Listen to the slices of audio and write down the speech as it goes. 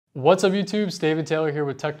What's up YouTube, it's David Taylor here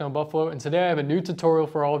with TechnoBuffalo, and today I have a new tutorial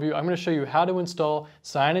for all of you. I'm going to show you how to install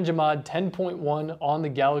CyanogenMod 10.1 on the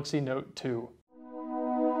Galaxy Note 2.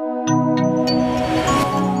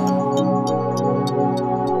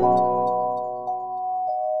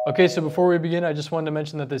 Okay, so before we begin, I just wanted to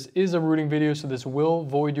mention that this is a rooting video, so this will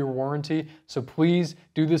void your warranty. So please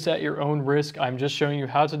do this at your own risk. I'm just showing you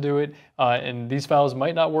how to do it, and these files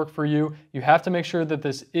might not work for you. You have to make sure that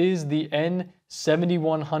this is the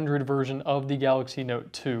N7100 version of the Galaxy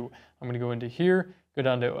Note 2. I'm going to go into here, go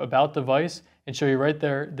down to About Device, and show you right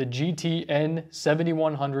there the GT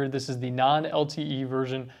N7100. This is the non-LTE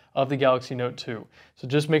version of the Galaxy Note 2. So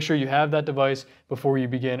just make sure you have that device before you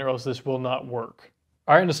begin, or else this will not work.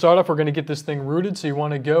 All right, and to start off, we're going to get this thing rooted. So you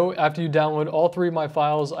want to go, after you download all three of my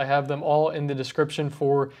files, I have them all in the description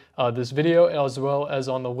for this video, as well as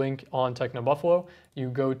on the link on TechnoBuffalo. You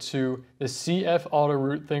go to the CF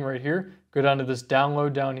autoroute thing right here, go down to this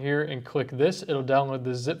download down here and click this. It'll download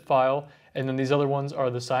the zip file. And then these other ones are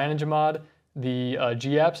the CyanogenMod, the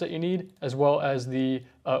GApps that you need, as well as the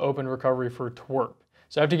Open Recovery for TWrp.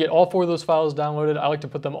 So after you get all four of those files downloaded, I like to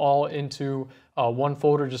put them all into one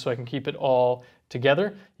folder just so I can keep it all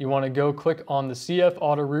together. You want to go click on the CF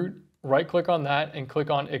autoroute, right click on that and click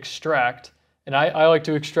on extract. And I like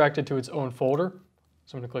to extract it to its own folder.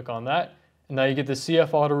 So I'm going to click on that. And now you get the CF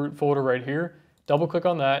autoroute folder right here. Double click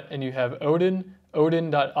on that and you have Odin,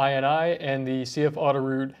 odin.ini, and the CF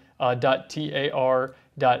autoroute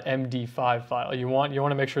 .tar.md5 file. You want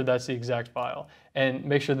to make sure that's the exact file, and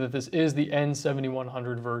make sure that this is the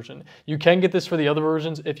N7100 version. You can get this for the other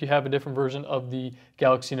versions if you have a different version of the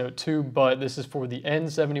Galaxy Note 2, but this is for the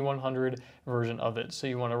N7100 version of it. So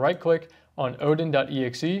you want to right click on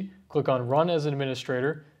odin.exe, click on Run as an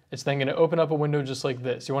Administrator. It's then going to open up a window just like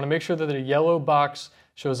this. You want to make sure that a yellow box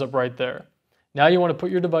shows up right there. Now you want to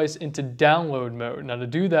put your device into download mode. Now to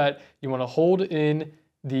do that, you want to hold in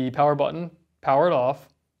the power button, power it off,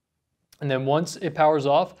 and then once it powers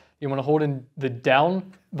off, you want to hold in the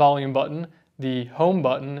down volume button, the home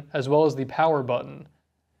button, as well as the power button.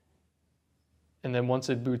 And then once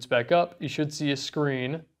it boots back up, you should see a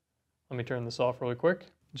screen. Let me turn this off really quick,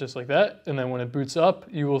 just like that. And then when it boots up,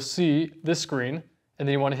 you will see this screen. And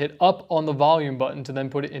then you want to hit up on the volume button to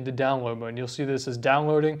then put it into download mode. And you'll see this is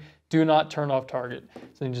downloading. Do not turn off target.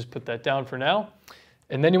 So you just put that down for now.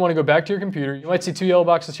 And then you want to go back to your computer. You might see two yellow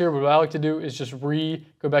boxes here, but what I like to do is just go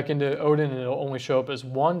back into Odin, and it'll only show up as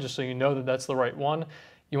one, just so you know that that's the right one.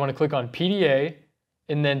 You want to click on PDA,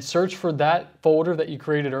 and then search for that folder that you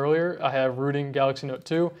created earlier. I have rooting Galaxy Note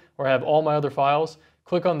 2, or I have all my other files.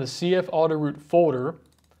 Click on the CF autoroute folder,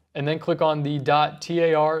 and then click on the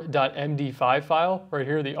 .tar.md5 file right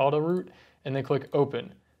here, the autoroute, and then click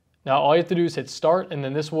Open. Now all you have to do is hit Start, and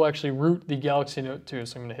then this will actually root the Galaxy Note 2.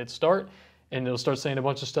 So I'm going to hit Start, and it'll start saying a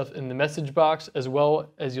bunch of stuff in the message box, as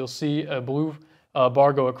well as you'll see a blue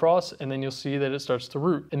bar go across, and then you'll see that it starts to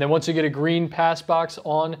root. And then once you get a green pass box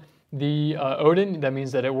on the Odin, that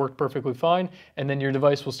means that it worked perfectly fine, and then your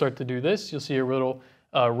device will start to do this. You'll see a little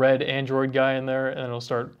red Android guy in there, and it'll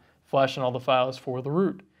start flashing all the files for the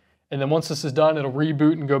root. And then once this is done, it'll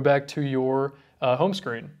reboot and go back to your home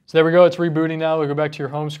screen. So there we go, it's rebooting now. We'll go back to your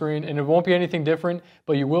home screen, and it won't be anything different,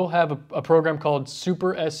 but you will have a program called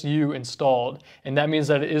Super SU installed, and that means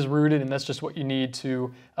that it is rooted, and that's just what you need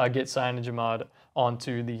to get CyanogenMod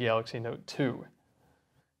onto the Galaxy Note 2.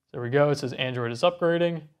 There we go, it says Android is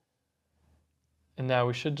upgrading, and now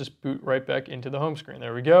we should just boot right back into the home screen.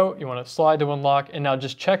 There we go, you want to slide to unlock, and now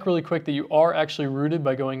just check really quick that you are actually rooted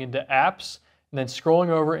by going into Apps, and then scrolling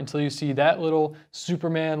over until you see that little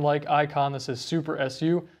Superman-like icon that says Super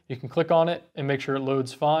SU. You can click on it and make sure it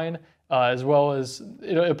loads fine, as well as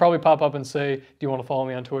it'll probably pop up and say, do you want to follow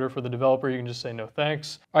me on Twitter for the developer? You can just say no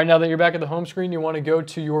thanks. All right, now that you're back at the home screen, you want to go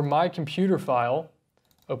to your My Computer file,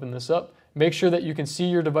 open this up. Make sure that you can see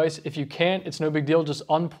your device. If you can't, it's no big deal. Just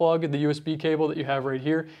unplug the USB cable that you have right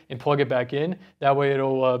here and plug it back in. That way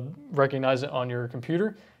it'll recognize it on your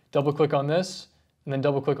computer. Double click on this, and then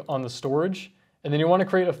double click on the storage. And then you want to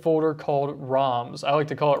create a folder called ROMs. I like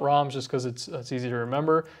to call it ROMs just because it's easy to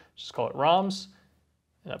remember. Just call it ROMs.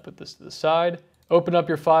 And I put this to the side. Open up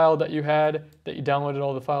your file that you had, that you downloaded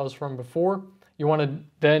all the files from before. You want to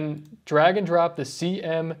then drag and drop the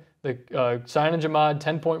CyanogenMod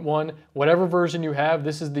 10.1, whatever version you have.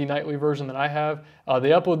 This is the nightly version that I have. They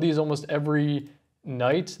upload these almost every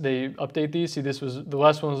night. They update these. See, the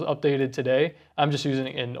last one was updated today. I'm just using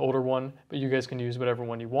an older one, but you guys can use whatever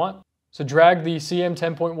one you want. So drag the CM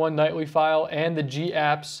 10.1 nightly file and the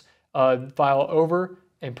GApps file over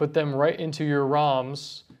and put them right into your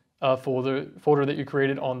ROMs folder that you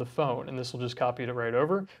created on the phone, and this will just copy it right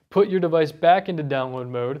over. Put your device back into download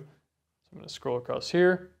mode. So I'm going to scroll across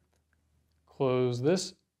here, close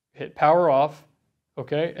this, hit power off,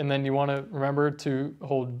 okay, and then you want to remember to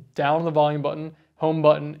hold down the volume button, home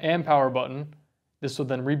button, and power button. This will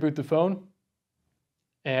then reboot the phone,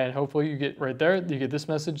 and hopefully you get right there, you get this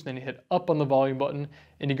message, then you hit up on the volume button,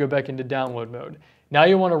 and you go back into download mode. Now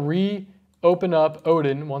you want to reopen up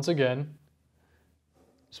Odin once again.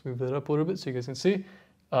 Just move that up a little bit so you guys can see.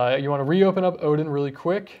 You want to reopen up Odin really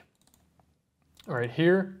quick. All right,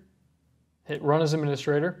 here, hit run as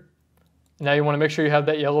administrator. Now you want to make sure you have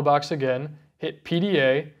that yellow box again. Hit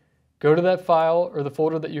PDA, go to that file or the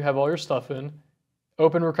folder that you have all your stuff in.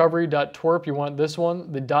 Open recovery.twrp, you want this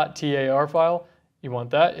one, the .tar file. You want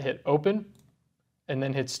that, hit open, and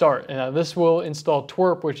then hit start. And now this will install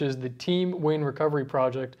twrp, which is the Team Win Recovery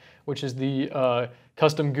project, which is the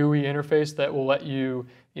custom GUI interface that will let you,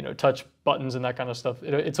 touch buttons and that kind of stuff.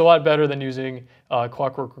 It's a lot better than using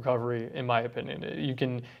Clockwork Recovery, in my opinion.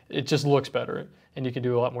 It just looks better, and you can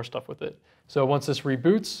do a lot more stuff with it. So once this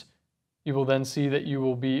reboots, you will then see that you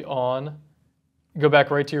will be on, go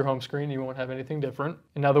back right to your home screen, you won't have anything different.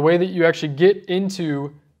 And now the way that you actually get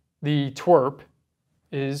into the twrp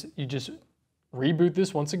is you just reboot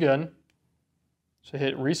this once again. So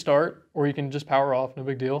hit restart, or you can just power off, no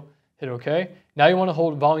big deal. Hit OK. Now you want to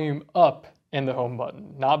hold volume up and the home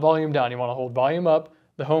button, not volume down. You want to hold volume up,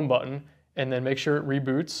 the home button, and then make sure it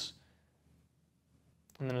reboots.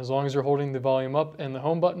 And then as long as you're holding the volume up and the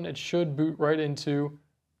home button, it should boot right into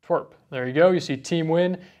twrp. There you go. You see Team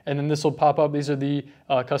Win, and then this will pop up. These are the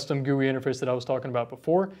custom GUI interface that I was talking about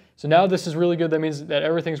before. So now this is really good. That means that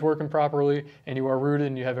everything's working properly, and you are rooted,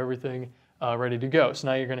 and you have everything ready to go. So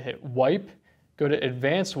now you're going to hit wipe, go to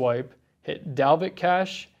advanced wipe, hit Dalvik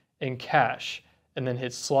cache and cache, and then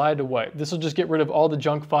hit slide to wipe. This will just get rid of all the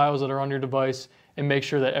junk files that are on your device and make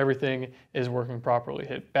sure that everything is working properly.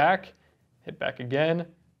 Hit back again,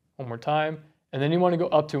 one more time, and then you want to go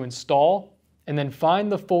up to install, and then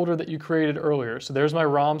find the folder that you created earlier. So there's my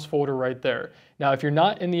ROMs folder right there. Now, if you're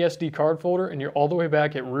not in the SD card folder and you're all the way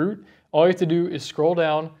back at root, all you have to do is scroll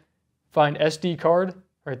down, find SD card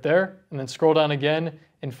right there, and then scroll down again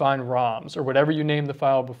and find ROMs, or whatever you named the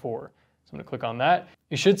file before. So I'm going to click on that.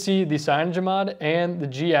 You should see the CyanogenMod and the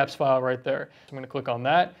GApps file right there. So I'm going to click on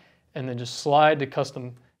that, and then just slide to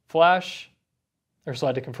custom flash, or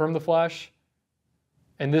slide to confirm the flash.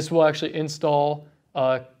 And this will actually install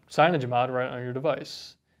CyanogenMod right on your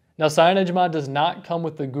device. Now, CyanogenMod does not come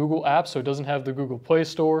with the Google app, so it doesn't have the Google Play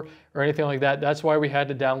Store or anything like that. That's why we had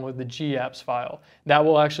to download the GApps file. That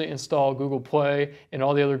will actually install Google Play and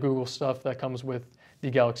all the other Google stuff that comes with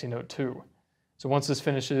the Galaxy Note 2. So once this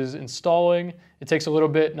finishes installing, it takes a little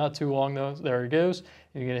bit, not too long though. There it goes.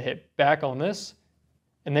 And you're going to hit back on this,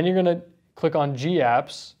 and then you're going to click on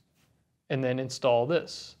GApps and then install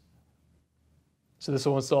this. So this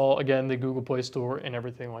will install, again, the Google Play Store and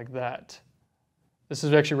everything like that. This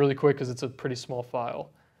is actually really quick because it's a pretty small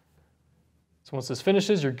file. So once this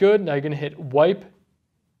finishes, you're good. Now you're going to hit wipe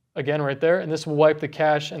again right there, and this will wipe the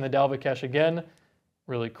cache and the Dalvik cache again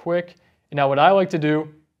really quick. And now what I like to do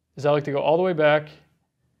is I like to go all the way back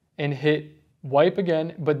and hit wipe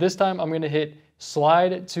again, but this time I'm going to hit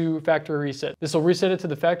slide to factory reset. This will reset it to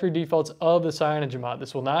the factory defaults of the CyanogenMod.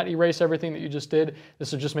 This will not erase everything that you just did.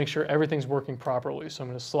 This will just make sure everything's working properly. So I'm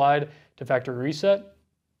going to slide to factory reset.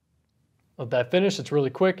 Let that finish. It's really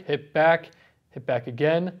quick. Hit back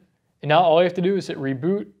again. And now all you have to do is hit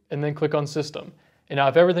reboot and then click on system. And now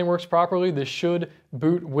if everything works properly, this should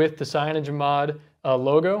boot with the CyanogenMod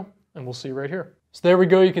logo, and we'll see right here. So there we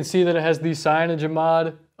go. You can see that it has the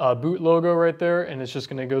CyanogenMod boot logo right there, and it's just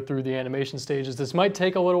going to go through the animation stages. This might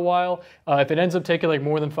take a little while. If it ends up taking like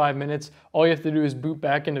more than 5 minutes, all you have to do is boot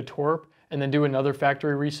back into twrp and then do another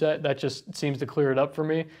factory reset. That just seems to clear it up for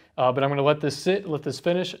me. But I'm going to let this sit, let this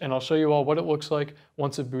finish, and I'll show you all what it looks like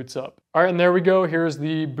once it boots up. All right, and there we go. Here's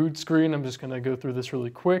the boot screen. I'm just going to go through this really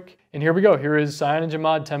quick. And here we go. Here is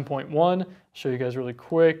CyanogenMod 10.1. I'll show you guys really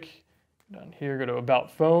quick. Down here, go to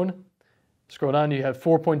About Phone. Scroll down, you have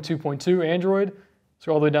 4.2.2 Android.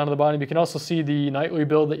 Scroll all the way down to the bottom. You can also see the nightly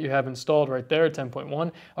build that you have installed right there,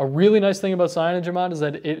 10.1. A really nice thing about CyanogenMod is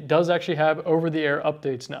that it does actually have over-the-air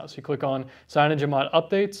updates now. So you click on CyanogenMod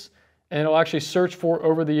Updates, and it'll actually search for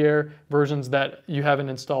over-the-air versions that you haven't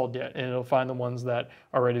installed yet, and it'll find the ones that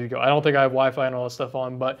are ready to go. I don't think I have Wi-Fi and all that stuff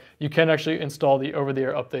on, but you can actually install the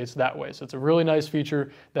over-the-air updates that way. So it's a really nice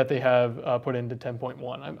feature that they have put into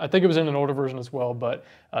 10.1. I think it was in an older version as well, but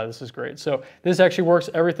this is great. So this actually works,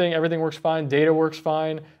 everything works fine, data works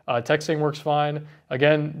fine, texting works fine.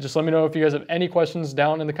 Again, just let me know if you guys have any questions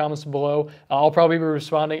down in the comments below. I'll probably be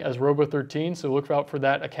responding as Robo13, so look out for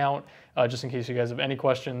that account just in case you guys have any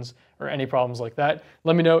questions or any problems like that.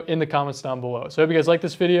 Let me know in the comments down below. So I hope you guys like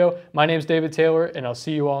this video. My name's David Taylor, and I'll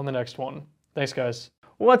see you all in the next one. Thanks, guys.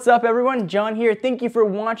 What's up, everyone? John here. Thank you for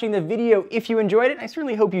watching the video. If you enjoyed it, I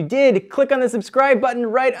certainly hope you did. Click on the subscribe button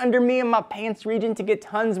right under me in my pants region to get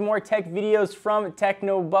tons more tech videos from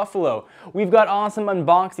TechnoBuffalo. We've got awesome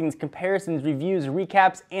unboxings, comparisons, reviews,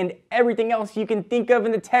 recaps, and everything else you can think of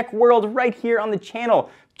in the tech world right here on the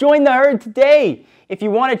channel. Join the herd today! If you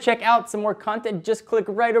want to check out some more content, just click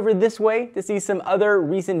right over this way to see some other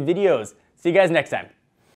recent videos. See you guys next time.